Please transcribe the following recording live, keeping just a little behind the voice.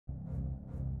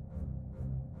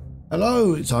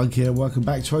Hello, it's Ike here. Welcome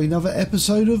back to another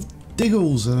episode of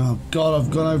Diggles. And oh god,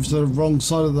 I've gone over to the wrong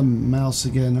side of the mouse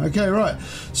again. Okay, right.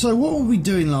 So what were we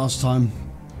doing last time?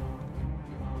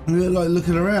 We were like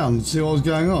looking around and see what was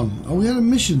going on. Oh, we had a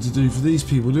mission to do for these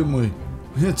people, didn't we?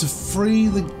 We had to free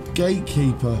the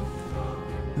gatekeeper.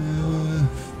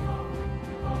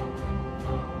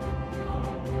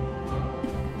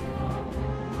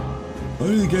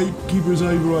 Only the gatekeeper's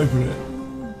able to open it.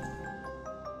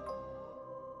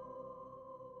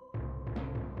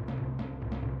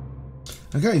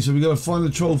 Okay, so we got to find the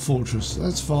troll fortress.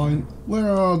 That's fine. Where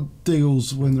are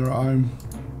Diggles when they're at home?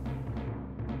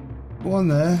 One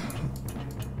there.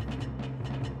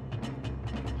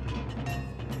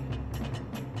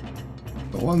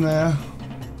 Got one there.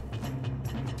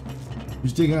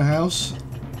 Who's digging a house?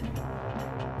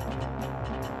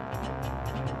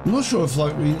 I'm not sure if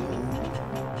like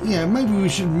yeah, maybe we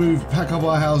should pack up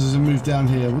our houses and move down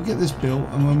here. We'll get this built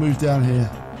and we'll move down here.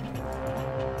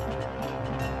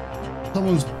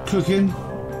 Someone's cooking.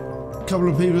 A couple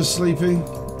of people are sleeping.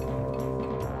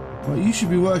 Right, you should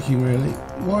be working really.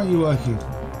 Why aren't you working?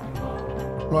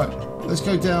 Right, let's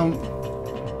go down.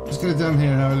 Let's go down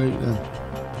here and have a look then.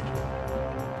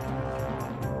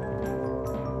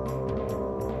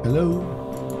 Hello?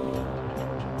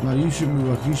 No, you shouldn't be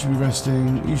working. You should be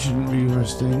resting. You shouldn't be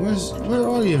resting. Where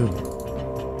are you?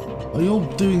 Are you all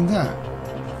doing that?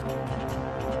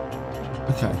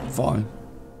 Okay, fine.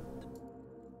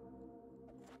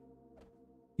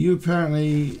 You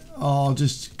apparently are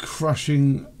just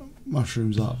crushing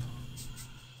mushrooms up.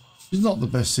 It's not the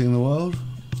best thing in the world.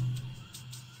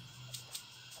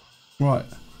 Right.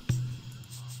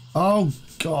 Oh,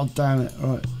 god damn it.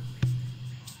 Right.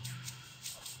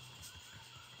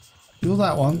 You're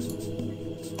that one.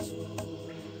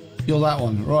 You're that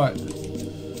one. Right.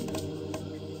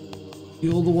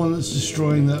 You're the one that's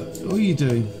destroying the... What are you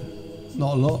doing?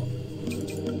 Not a lot.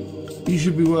 You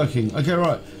should be working. Okay,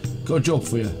 right. Got a job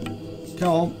for you. Come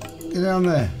on, get down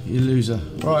there, you loser.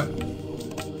 Right.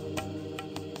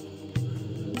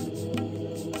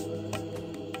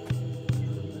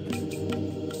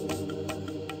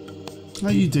 How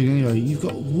are you doing anyway? You've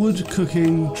got wood,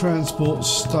 cooking, transport,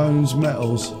 stones,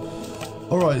 metals.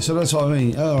 Alright, so that's what I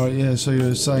mean. Alright, yeah, so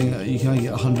you're saying that you can only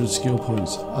get 100 skill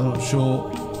points. I'm not sure.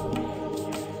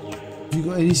 Have you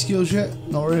got any skills yet?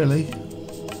 Not really.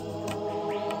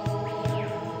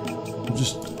 I'm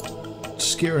just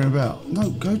skittering about. No,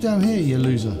 go down here, you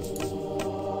loser.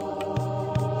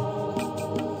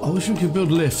 I wish we could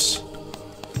build lifts.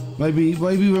 Maybe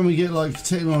when we get like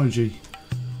technology.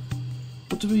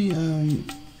 What do we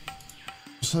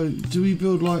so do we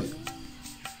build like,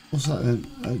 what's that then?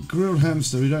 A grilled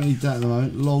hamster, we don't need that at the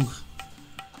moment. Log.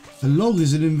 A log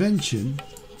is an invention.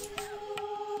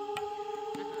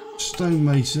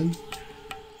 Stonemason.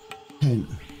 Tent.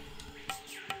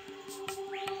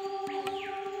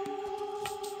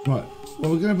 Right,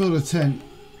 well we're going to build a tent.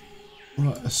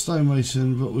 Right, a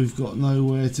stonemason, but we've got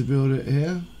nowhere to build it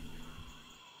here.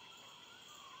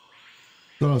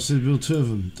 God, I said build two of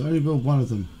them. Don't only build one of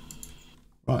them.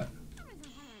 Right.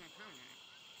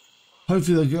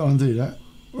 Hopefully they'll get on and do that.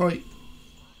 Right.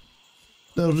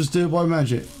 They'll just do it by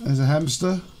magic. There's a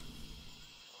hamster.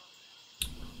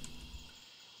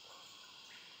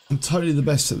 I'm totally the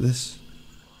best at this.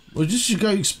 We just should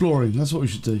go exploring. That's what we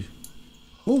should do.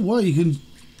 Oh, wow, you can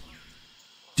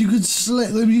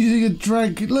select them using a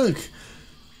drag. Look.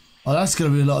 Oh, that's going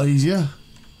to be a lot easier.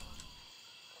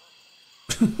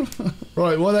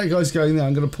 Right, while that guy's going there,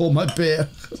 I'm going to pour my beer.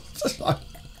 Well,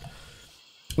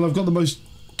 I've got the most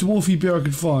dwarfy beer I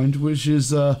could find, which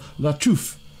is La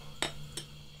Chouffe.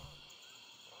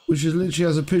 Which is literally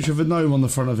has a picture of a gnome on the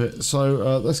front of it.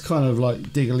 So that's kind of like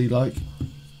diggly-like.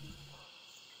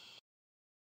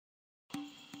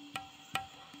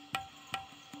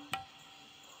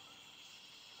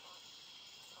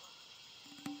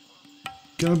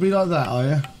 Gonna be like that, are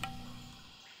you?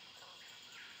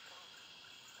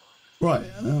 Right,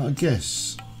 I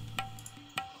guess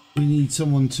we need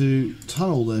someone to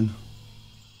tunnel then.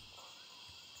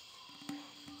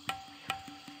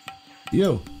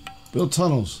 Yo, build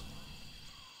tunnels.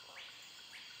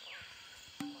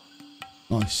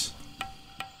 Nice.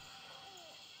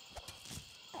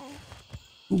 Oh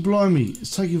blimey,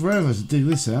 it's taking forever to dig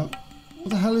this out.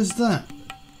 What the hell is that?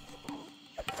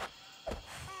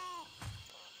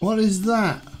 What is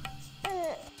that?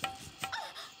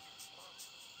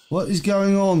 What is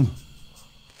going on?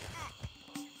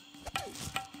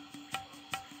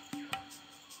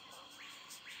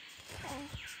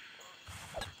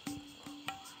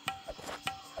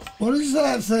 What is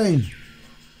that thing?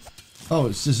 Oh,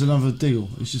 it's just another Diggle.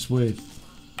 It's just weird.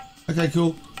 Okay,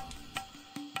 cool.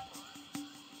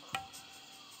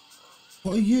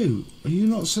 What are you? Are you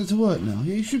not set to work now?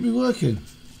 Yeah, you should be working.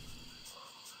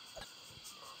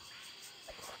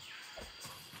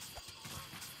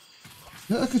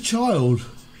 You're like a child.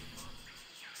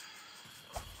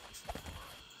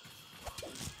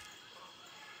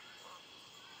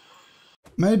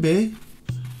 Maybe.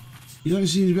 You don't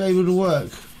seem to be able to work.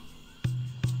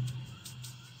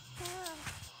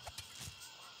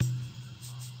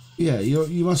 Yeah,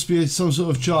 you must be some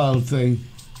sort of child thing.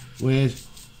 Weird.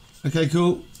 Okay,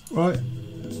 cool. Right.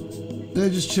 They're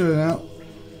just chilling out.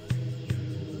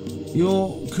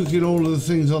 You're cooking all of the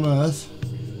things on Earth.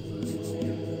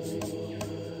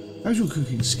 How's your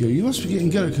cooking skill? You must be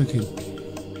getting good at cooking.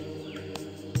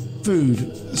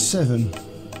 Food, 7.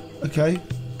 Okay,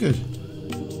 good.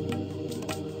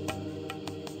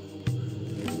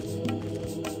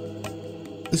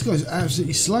 This guy's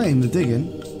absolutely slaying the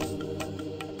digging.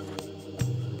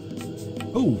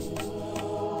 Oh.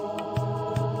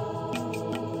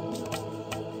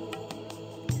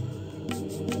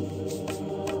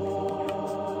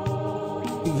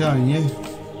 Keep going, yeah.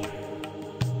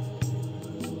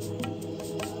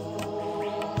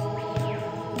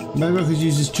 Maybe I could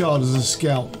use this child as a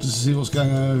scout just to see what's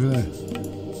going on over there.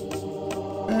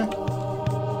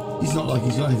 He's not like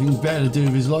he's got anything better to do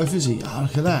with his life, is he? Oh,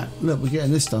 look at that. Look, we're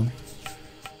getting this done.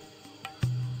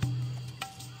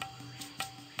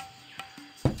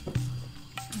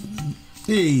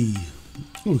 Hey.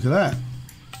 Oh, look at that.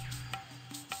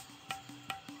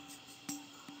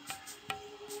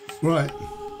 Right.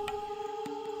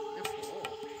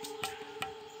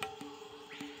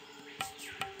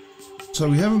 So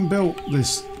we haven't built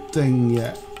this thing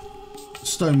yet.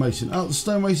 Stonemason. Oh, the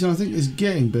stonemason I think is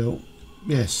getting built.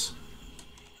 Yes.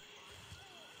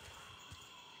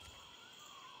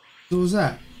 What was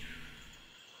that?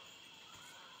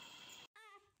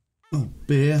 Oh,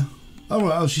 beer. Oh,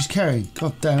 right. Oh, she's carrying.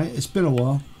 God damn it. It's been a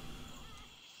while.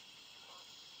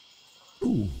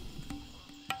 Ooh.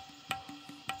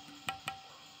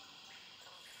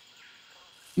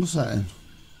 What's that then?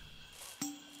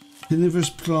 Carnivorous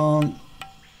plant.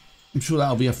 I'm sure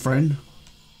that'll be a friend.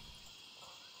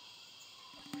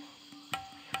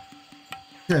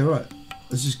 Okay, right.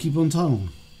 Let's just keep on tunneling.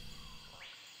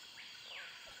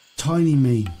 Tiny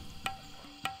me.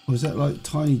 Or is that like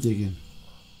tiny digging?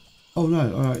 Oh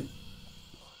no, alright.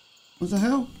 What the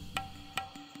hell?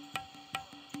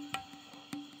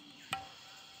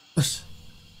 Let's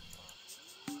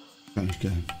go.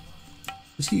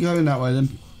 Let's keep going that way then.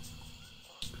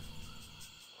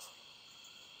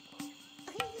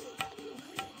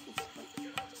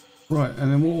 Right,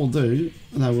 and then what we'll do,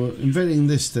 now we're inventing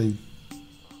this thing.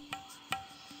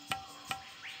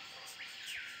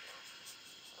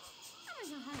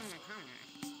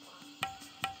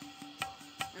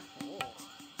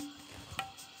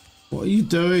 What are you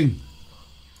doing?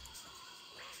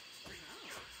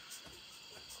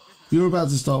 You're about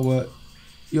to start work.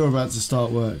 You're about to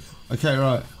start work. Okay,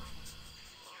 right.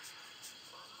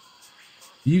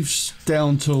 You've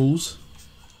down tools.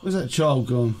 Where's that child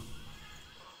gone?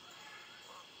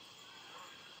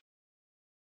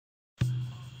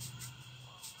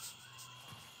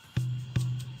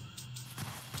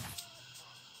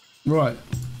 Right.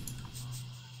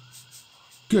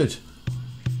 Good.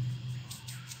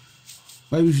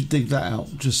 Maybe we should dig that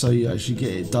out just so you actually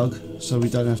get it dug, so we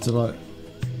don't have to like.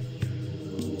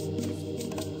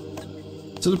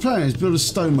 So the plan is build a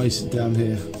stonemason down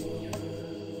here.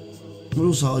 But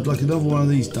also I'd like another one of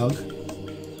these dug.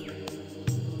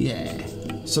 Yeah.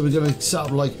 So we're gonna set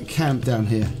up like a camp down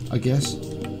here, I guess.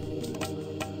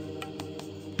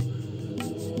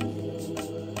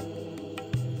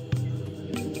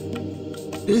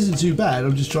 It isn't too bad,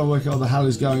 I'm just trying to work out what the hell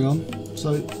is going on.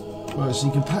 So, right, so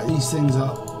you can pack these things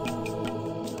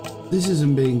up. This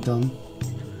isn't being done.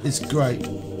 It's great.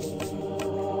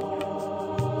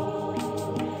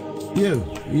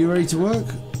 Are you ready to work?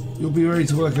 You'll be ready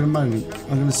to work in a moment.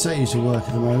 I'm going to set you to work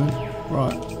in a moment.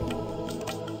 Right.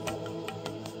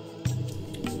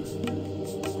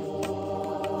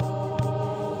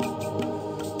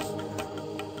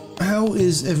 How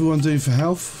is everyone doing for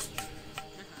health?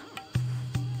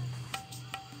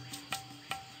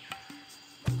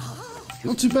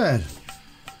 Not too bad.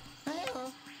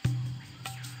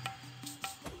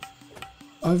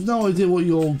 I have no idea what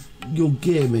your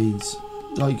gear means.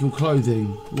 Like your clothing.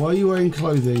 Why are you wearing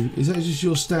clothing? Is that just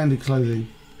your standard clothing?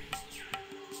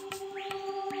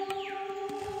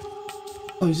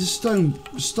 Oh, he's a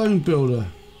stone builder.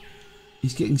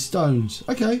 He's getting stones.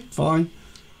 Okay, fine.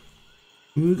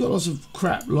 I mean, we've got lots of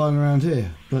crap lying around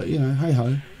here, but you know, hey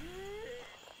ho.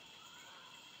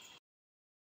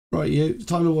 Right, you. It's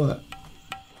time to work.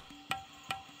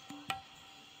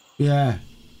 Yeah.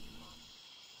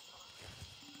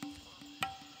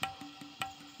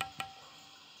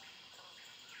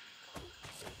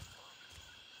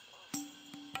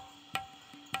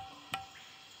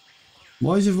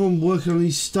 Why is everyone working on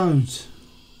these stones?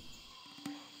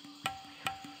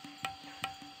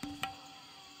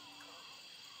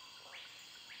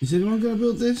 Is anyone going to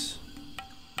build this?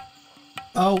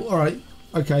 Oh, alright.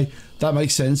 Okay, that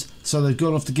makes sense. So they've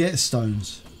gone off to get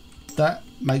stones. That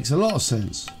makes a lot of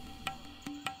sense.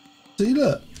 See,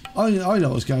 look. I know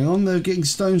what's going on. They're getting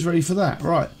stones ready for that.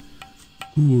 Right.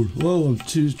 Ooh, whoa, I'm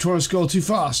trying to scroll too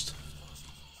fast.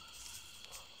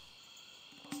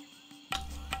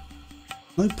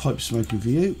 No pipe smoking for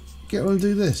you. Get on and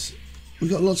do this.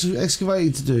 We've got lots of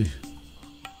excavating to do.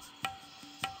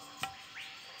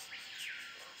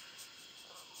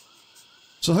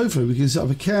 So hopefully we can set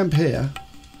up a camp here.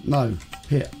 No,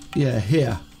 here. Yeah,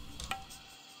 here.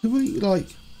 Can we, like,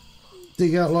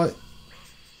 dig out, like...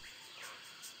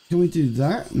 Can we do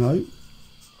that? No.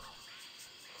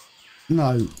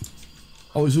 No.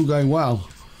 Oh, it's all going well.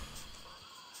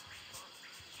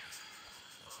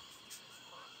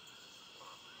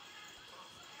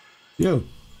 Yo.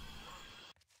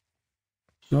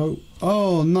 No.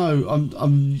 Oh no.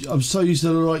 I'm so used to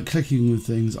the right clicking with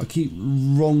things. I keep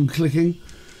wrong clicking.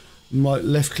 Like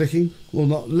left clicking. Well,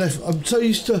 not left. I'm so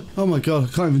used to. Oh my god, I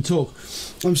can't even talk.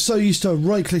 I'm so used to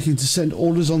right clicking to send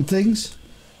orders on things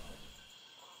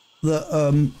that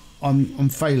I'm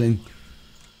failing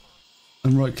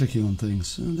and right clicking on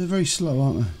things. They're very slow,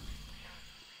 aren't they?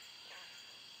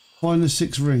 Find the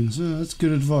 6 rings. Oh, that's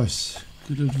good advice.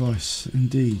 Good advice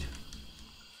indeed.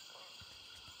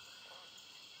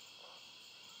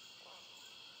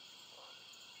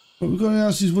 But we've got anyone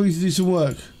else who's willing to do some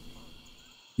work.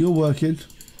 You're working.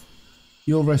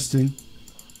 You're resting.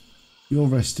 You're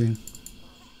resting.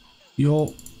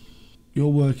 You're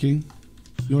working.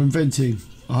 You're inventing.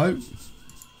 I hope.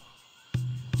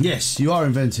 Yes, you are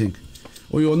inventing.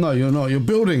 Or you're no, you're not. You're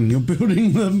building. You're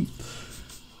building them.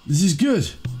 This is good.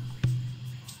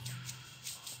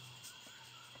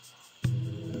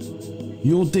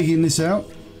 You're digging this out.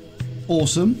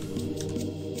 Awesome.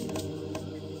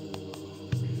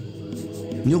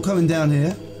 You're coming down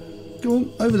here. Go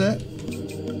on, over there.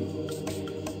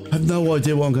 I have no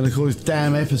idea what I'm going to call this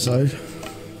damn episode.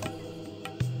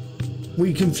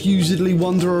 We confusedly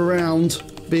wander around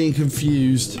being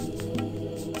confused. I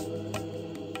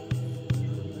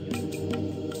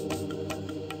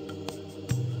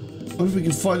wonder if we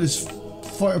can fight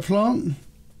a plant.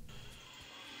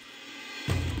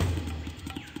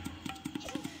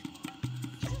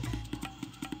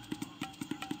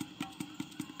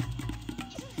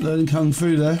 Learning kung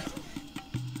fu there.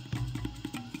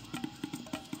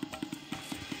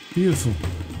 Beautiful.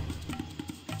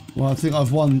 Well, I think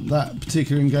I've won that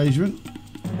particular engagement.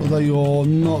 Although you're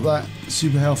not that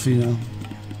super healthy now.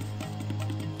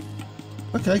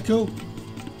 Okay, cool.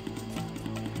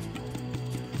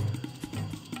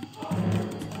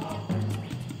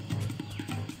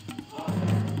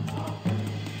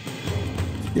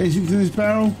 Yeah, you can do this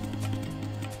barrel.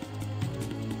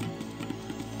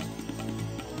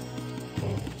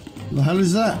 The hell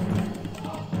is that?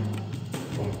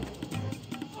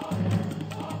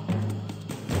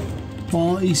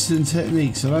 Far Eastern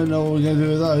techniques. I don't know what we're going to do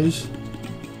with those.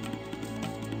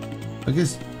 I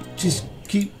guess just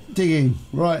keep digging.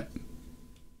 Right.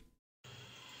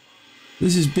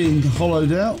 This is being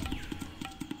hollowed out.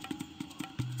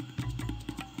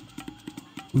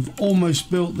 We've almost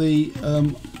built the...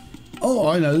 oh,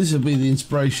 I know. This will be the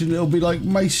inspiration. It'll be like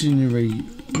masonry.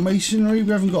 Masonry?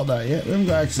 We haven't got that yet. We haven't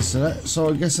got access to that. So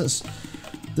I guess that's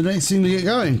the next thing to get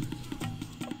going.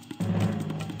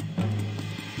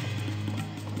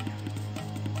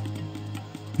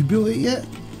 You built it yet?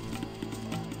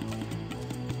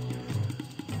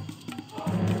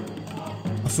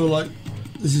 I feel like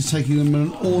this is taking them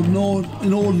an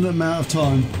inordinate amount of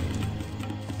time.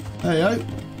 There you go.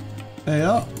 There you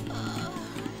are.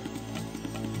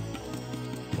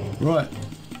 Right.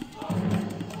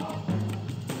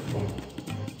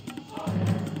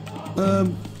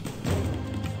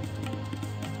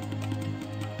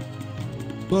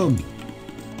 Boom.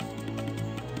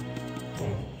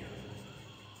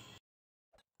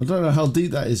 I don't know how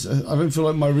deep that is. I don't feel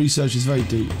like my research is very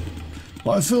deep.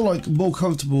 But I feel like more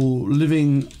comfortable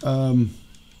living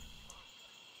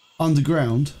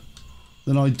underground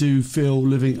than I do feel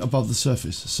living above the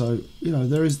surface. So, you know,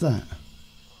 there is that.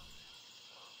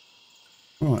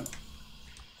 Right.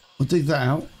 I'll dig that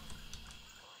out.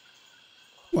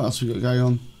 What else we got going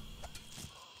on?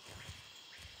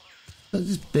 That's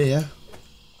just beer.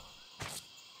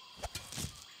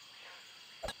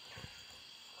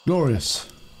 Glorious.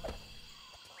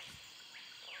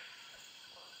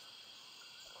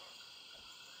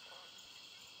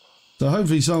 So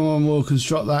hopefully someone will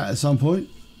construct that at some point.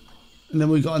 And then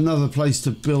we've got another place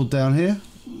to build down here.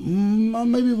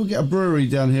 Maybe we'll get a brewery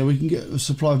down here. We can get a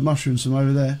supply of mushrooms from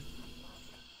over there.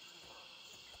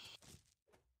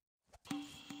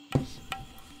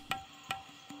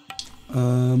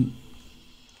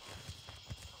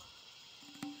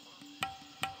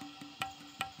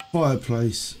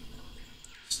 Fireplace.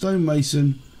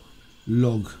 Stonemason.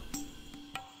 Log.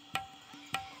 I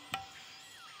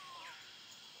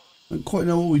don't quite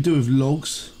know what we do with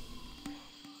logs.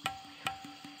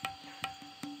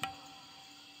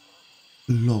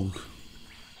 Log.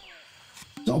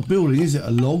 It's not a building, is it?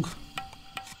 A log?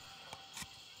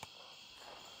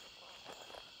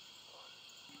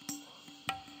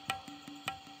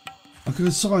 I can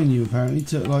assign you apparently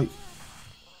to like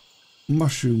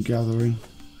mushroom gathering.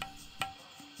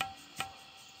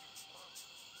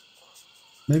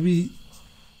 Maybe.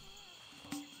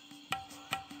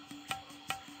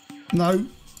 No.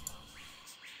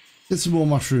 Get some more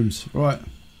mushrooms. Right.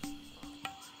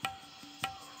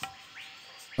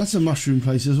 That's a mushroom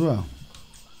place as well.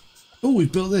 Oh, we've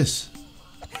built this.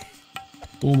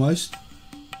 Almost.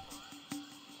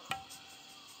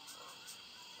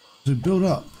 So build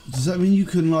up. Does that mean you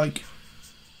can like...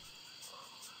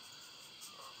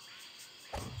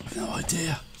 I've no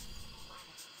idea.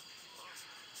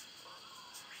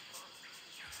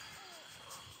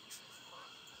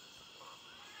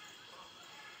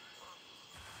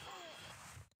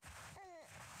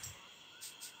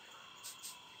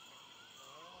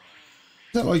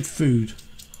 Is that like food?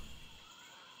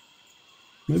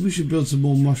 Maybe we should build some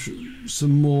more mushroom,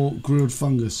 some more grilled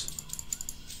fungus.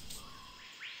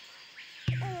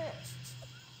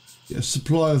 Get a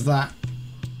supply of that.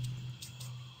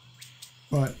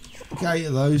 Right, get 8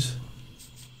 of those.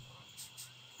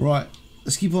 Right,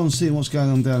 let's keep on seeing what's going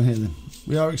on down here then.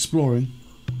 We are exploring.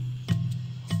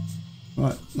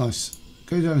 Right, nice.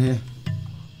 Go down here.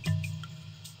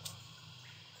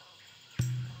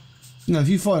 Now, if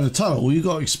you find a tunnel, you've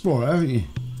got to explore it, haven't you?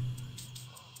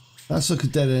 That's like a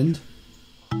dead end.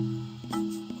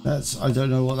 That's... I don't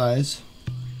know what that is.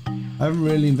 I haven't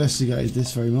really investigated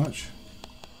this very much.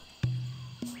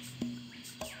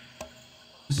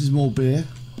 This is more beer.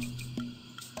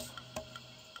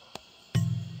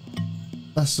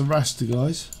 That's the Rasta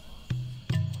guys.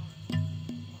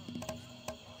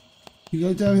 You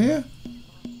go down here?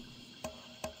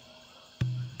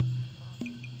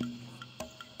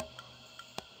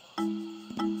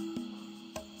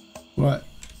 Right,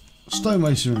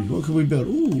 stonemasonry. What can we build?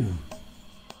 Ooh,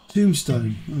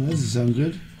 tombstone. Oh, that doesn't sound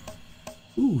good.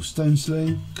 Ooh, stone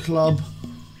sling, club,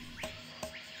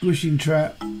 wishing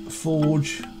trap,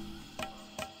 forge.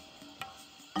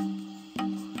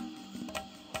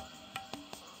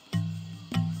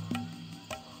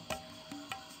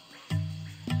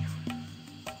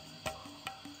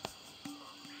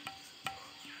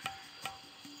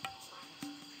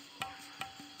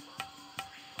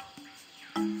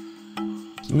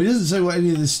 I mean, it doesn't say what any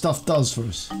of this stuff does for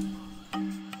us.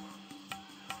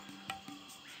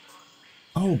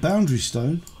 Oh, boundary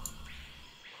stone.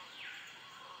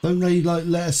 Don't they like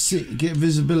let us sit, get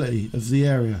visibility of the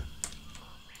area?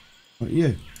 Right,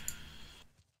 you.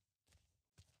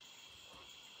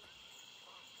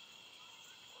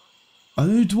 A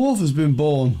new dwarf has been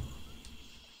born.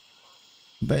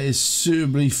 Bet it's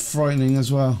suitably frightening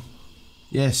as well.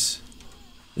 Yes.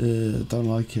 Don't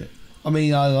like it. I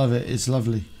mean, I love it. It's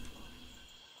lovely.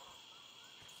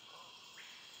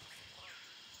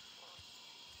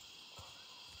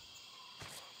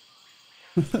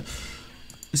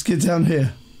 Let's get down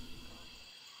here.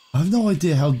 I have no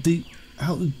idea how deep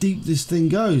this thing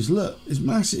goes. Look, it's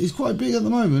massive. It's quite big at the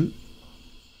moment.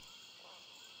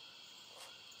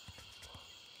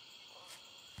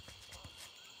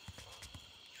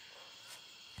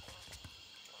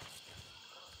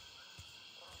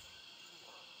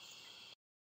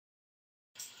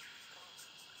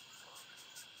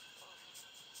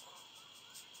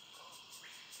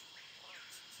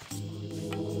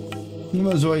 You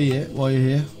might as well eat it while you're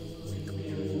here.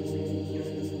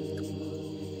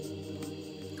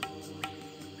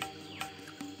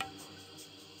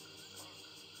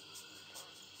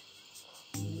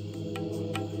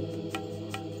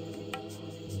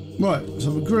 Right,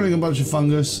 so we're grilling a bunch of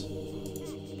fungus.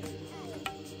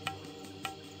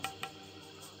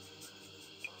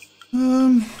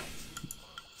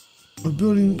 We're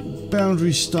building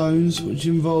boundary stones, which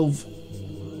involve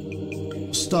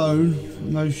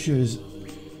stone. No shoes.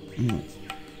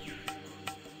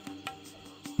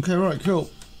 Okay, right, cool.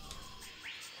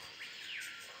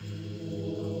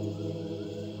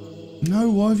 No,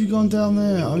 why have you gone down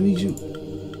there? I need you...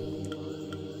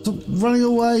 Stop running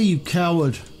away, you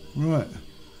coward. Right.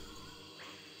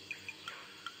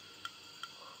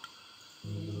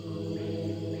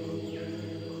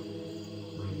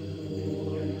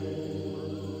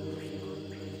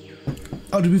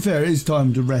 Oh, to be fair, it is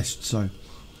time to rest, so...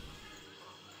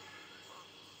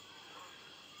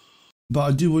 But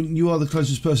I do want... You are the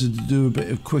closest person to do a bit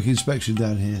of quick inspection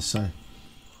down here, so...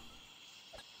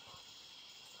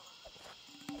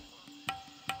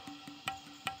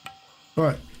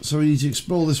 Right, so we need to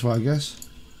explore this way, I guess.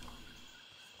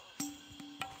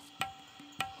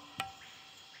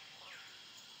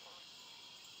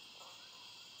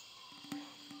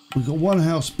 We've got one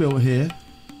house built here.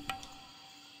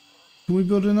 Can we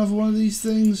build another one of these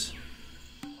things?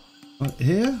 Right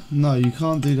here? No, you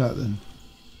can't do that then.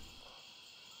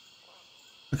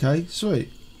 Okay,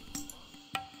 sweet.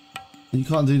 You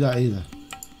can't do that either.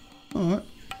 Alright.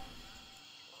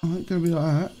 Alright, gonna be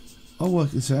like that. I'll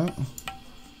work this out.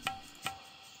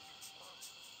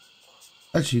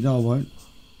 Actually, no, I won't.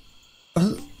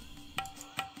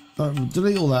 Right,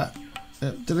 delete all that.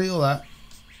 Yep, delete all that.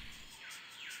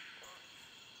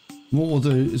 What we'll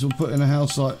do is we'll put in a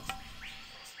house like...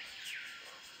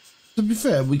 To be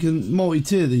fair, we can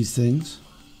multi-tier these things.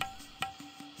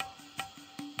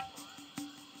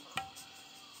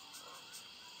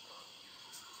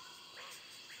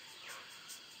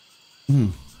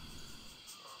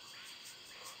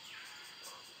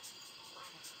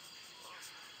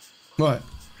 Right.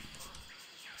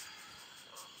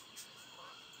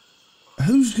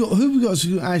 Who we got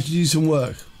to actually do some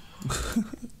work?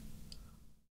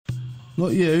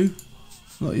 Not you.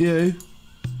 Not you.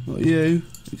 Not you.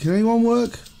 Can anyone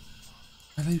work?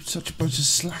 Are they such a bunch of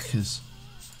slackers?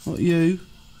 Not you.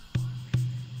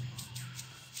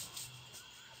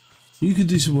 You could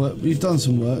do some work. You've done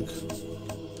some work.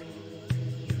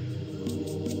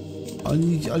 I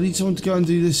need someone to go and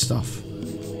do this stuff.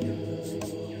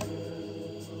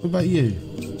 What about you?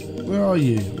 Where are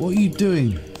you? What are you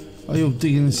doing? Oh, you're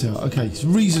digging this out. Okay, it's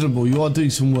reasonable. You are doing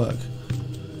some work.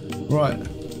 Right.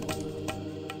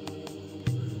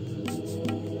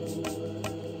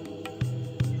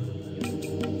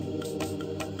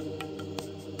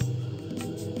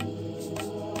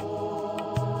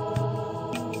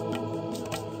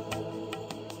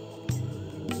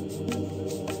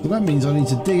 So that means I need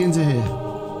to dig into here.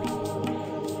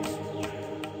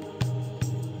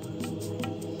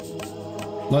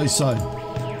 Like so.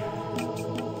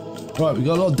 Right, we've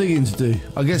got a lot of digging to do.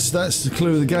 I guess that's the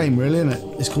clue of the game, really, isn't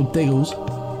it? It's called Diggles.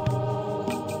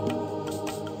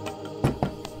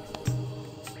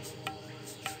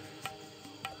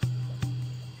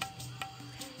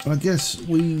 I guess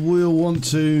we will want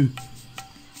to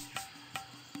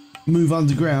move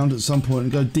underground at some point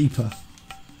and go deeper.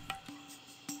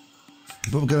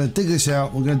 But we're going to dig this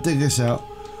out. We're going to dig this out.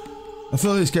 I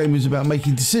feel this game is about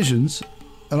making decisions.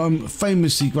 And I'm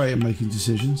famously great at making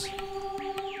decisions.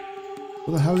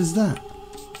 What the hell is that?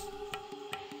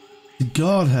 The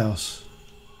guardhouse.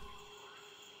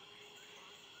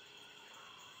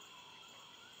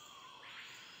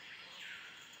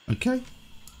 Okay.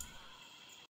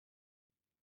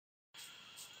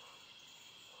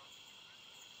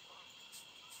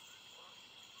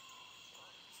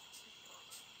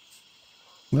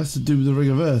 That's to do with the ring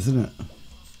of earth, isn't it?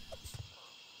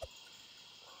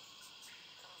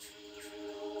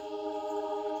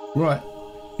 Right,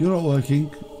 you're not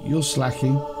working, you're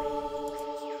slacking.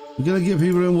 We're going to get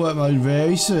people in work mode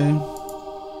very soon.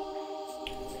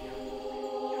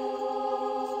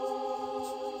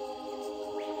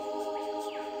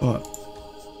 Right.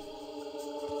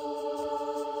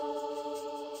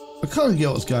 I kind of get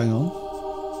what's going on.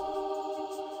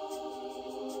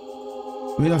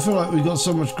 I mean, I feel like we've got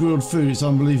so much grilled food, it's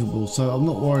unbelievable, so I'm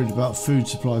not worried about food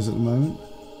supplies at the moment.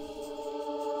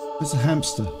 It's a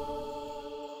hamster.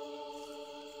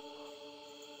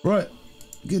 Right,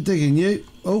 get digging, you.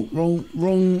 Oh,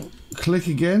 wrong click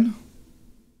again.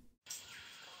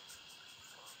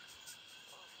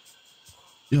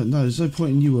 Yeah, no, there's no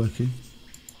point in you working.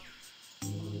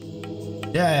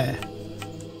 Yeah.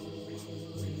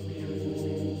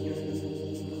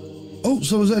 Oh,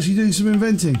 someone's actually doing some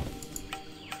inventing.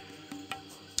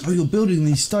 Oh, you're building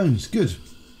these stones. Good.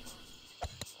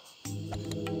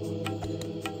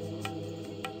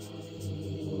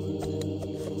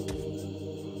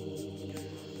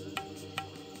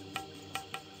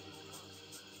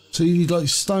 So you need like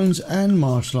stones and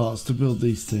martial arts to build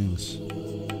these things.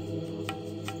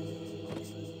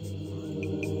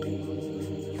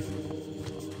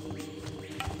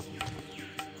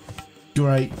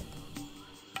 Great.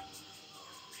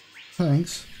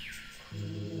 Thanks.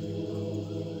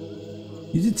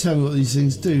 You did tell me what these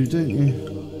things do, didn't you?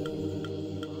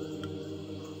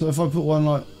 So if I put one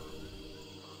like,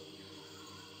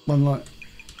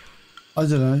 I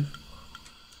don't know,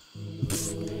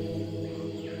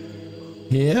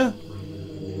 here,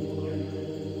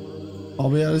 I'll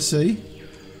be able to see.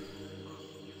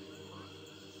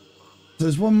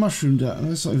 There's one mushroom down.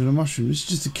 That's not even a mushroom. It's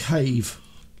just a cave.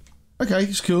 Okay,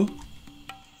 it's cool.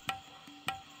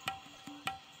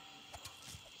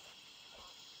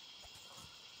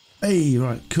 Hey,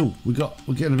 right, cool. We're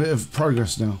getting a bit of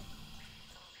progress now.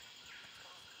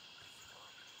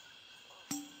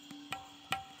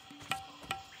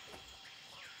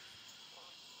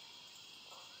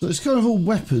 So it's kind of all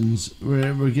weapons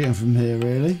we're getting from here,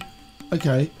 really.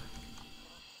 Okay.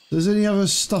 There's any other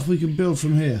stuff we can build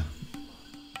from here?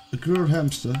 A grilled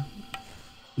hamster.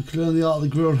 We can learn the art of the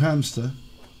grilled hamster.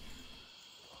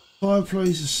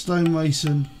 Fireplace, a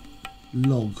stonemason,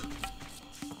 log.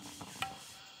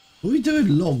 What are we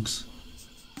doing, logs?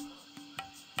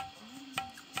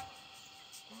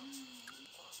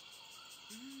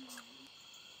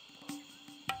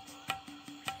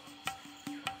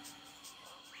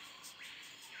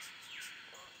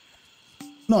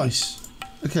 Nice.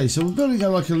 Okay, so we're building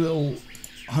like a little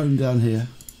home down here.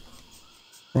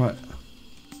 Right.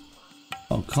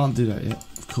 Oh, can't do that yet.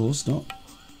 Of course not.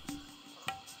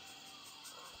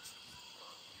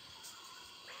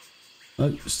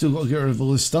 No, still got to get rid of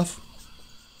all this stuff.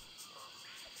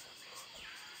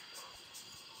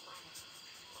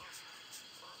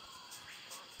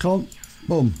 Can't.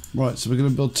 Boom. Right, so we're going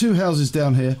to build 2 houses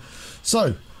down here.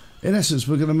 So, in essence,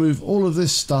 we're going to move all of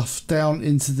this stuff down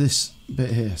into this bit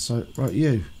here. So, right,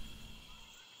 you.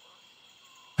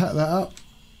 Pack that up.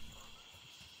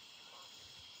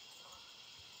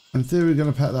 In theory, we're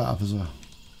going to pack that up as well.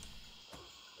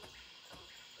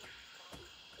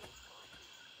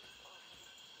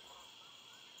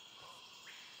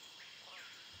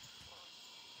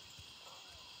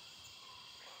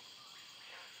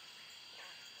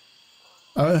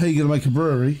 Oh, how are you going to make a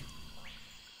brewery?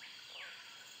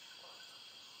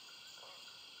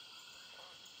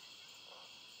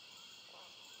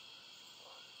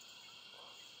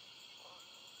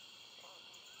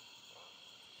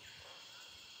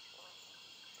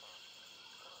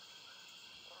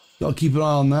 Got to keep an eye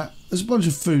on that. There's a bunch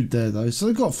of food there though, so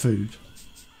they've got food.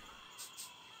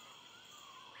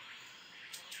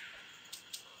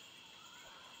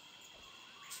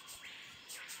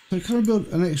 So can I build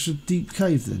an extra deep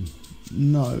cave then?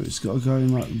 No, it's got to go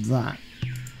in like that.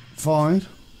 Fine.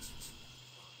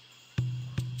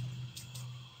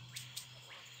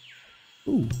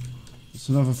 Ooh, it's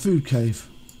another food cave.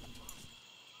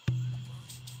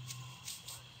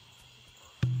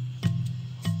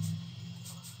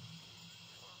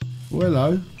 Well,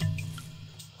 hello.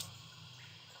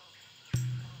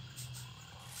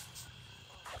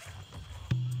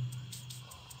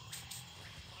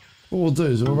 What we'll do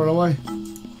is we'll run away.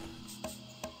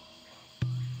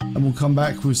 And we'll come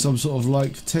back with some sort of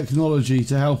like technology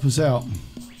to help us out.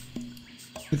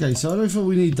 Okay, so I don't think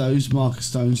we need those marker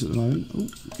stones at the moment. Oh,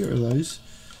 get rid of those.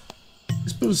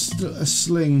 Let's build a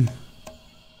sling.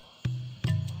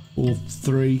 Or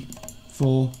 3,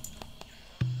 4.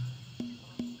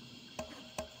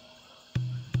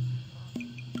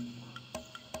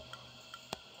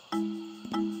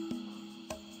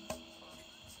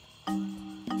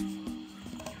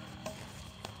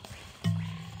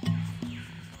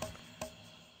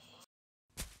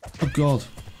 Oh God.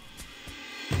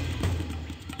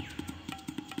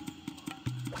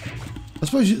 I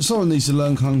suppose someone needs to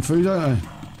learn Kung Fu, don't they?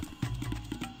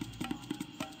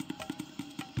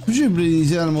 Presumably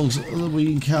these animals that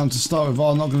we encounter to start with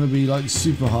are not going to be like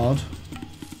super hard.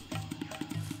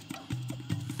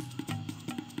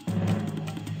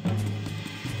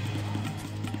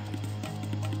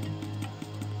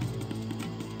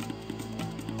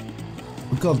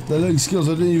 Oh God, they're learning skills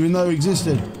I didn't even know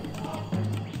existed.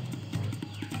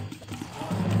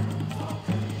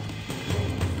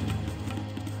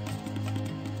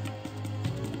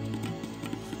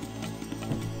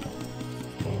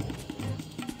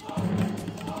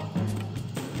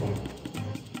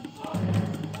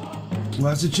 Well,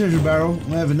 that's a treasure barrel.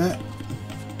 I'm having that.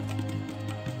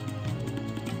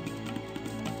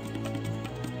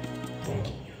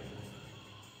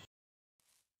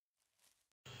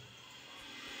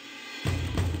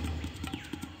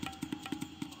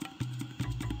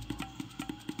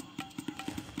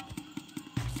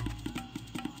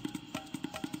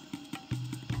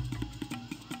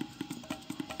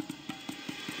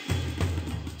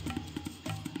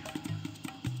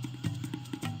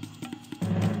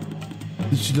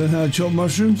 Did you learn how to chop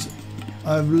mushrooms?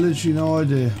 I have literally no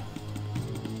idea.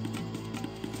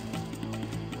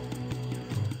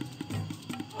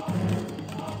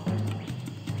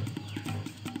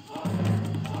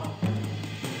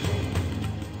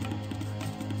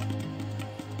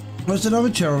 What's another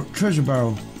treasure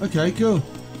barrel? Okay, cool.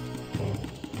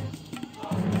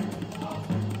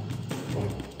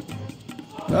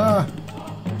 Ah!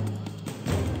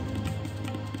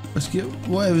 Let's get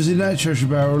whatever's in that treasure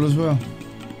barrel as well.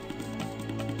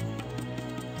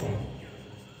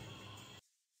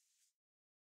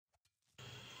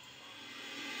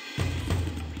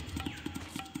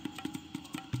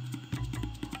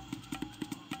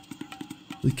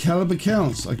 The caliber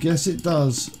counts. I guess it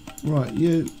does. Right,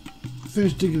 you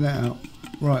finish digging that out.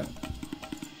 Right.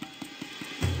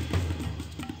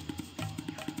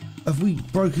 Have we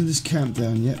broken this camp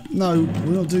down yet? No,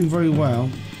 we're not doing very well.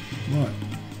 Right.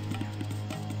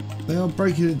 They are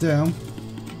breaking it down.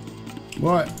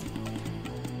 Right.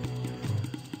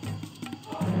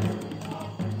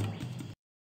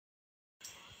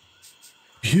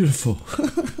 Beautiful.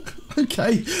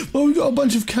 Okay. Well, we've got a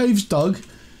bunch of caves dug.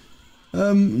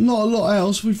 Not a lot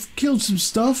else. We've killed some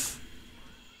stuff.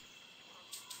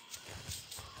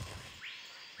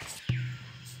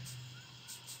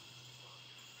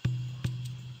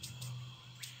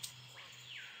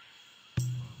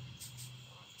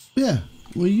 Yeah.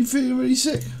 Well, you feeling really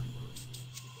sick?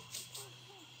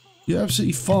 You're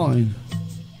absolutely fine.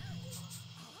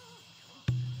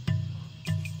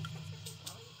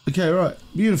 Okay, right.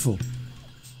 Beautiful.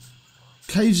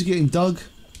 Caves are getting dug.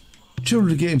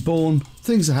 Children are getting born.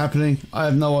 Things are happening. I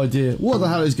have no idea what the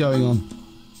hell is going on.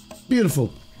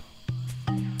 Beautiful.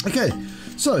 Okay,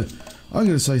 so I'm going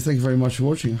to say thank you very much for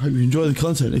watching. I hope you enjoyed the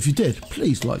content. If you did,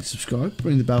 please like, subscribe,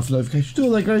 ring the bell for notifications, do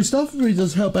all that great stuff. It really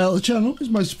does help out the channel. It's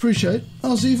most appreciated.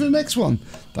 I'll see you for the next one.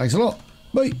 Thanks a lot.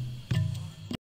 Bye.